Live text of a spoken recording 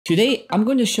Today, I'm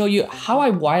going to show you how I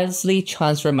wirelessly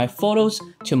transfer my photos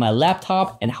to my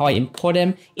laptop and how I import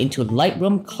them into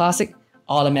Lightroom Classic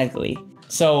automatically.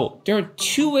 So there are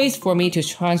two ways for me to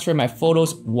transfer my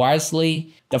photos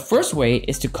wirelessly. The first way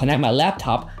is to connect my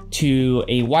laptop to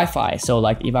a Wi-Fi. So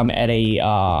like if I'm at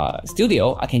a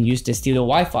studio, I can use the studio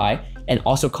Wi-Fi and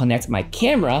also connect my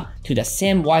camera to the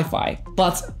same Wi-Fi.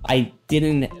 But I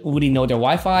didn't really know the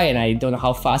Wi-Fi and I don't know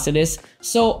how fast it is.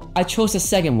 So I chose the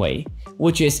second way,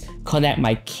 which is connect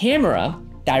my camera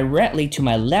directly to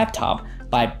my laptop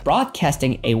by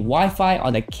broadcasting a Wi-Fi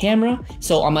on the camera.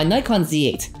 So on my Nikon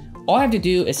Z8, all I have to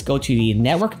do is go to the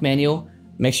network menu,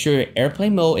 make sure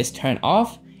airplane mode is turned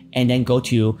off, and then go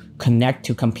to connect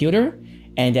to computer,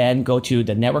 and then go to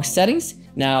the network settings.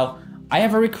 Now, I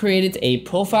have already created a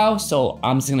profile, so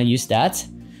I'm just gonna use that.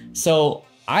 So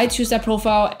I choose that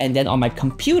profile, and then on my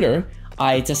computer,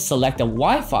 I just select the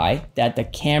Wi-Fi that the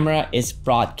camera is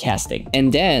broadcasting.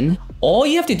 And then all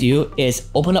you have to do is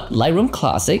open up Lightroom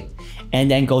Classic and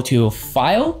then go to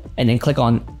File and then click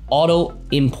on Auto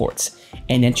Imports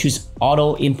and then choose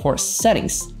Auto Import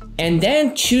Settings. And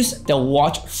then choose the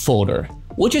Watch folder,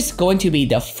 which is going to be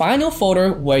the final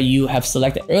folder where you have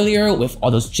selected earlier with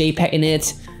all those JPEG in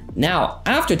it. Now,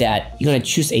 after that, you're gonna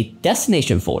choose a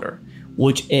destination folder,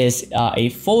 which is a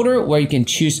folder where you can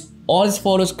choose all these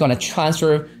photos gonna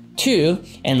transfer to,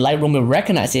 and Lightroom will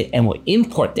recognize it and will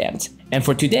import them. And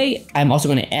for today, I'm also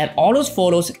gonna add all those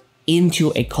photos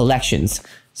into a collections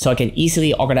so I can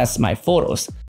easily organize my photos.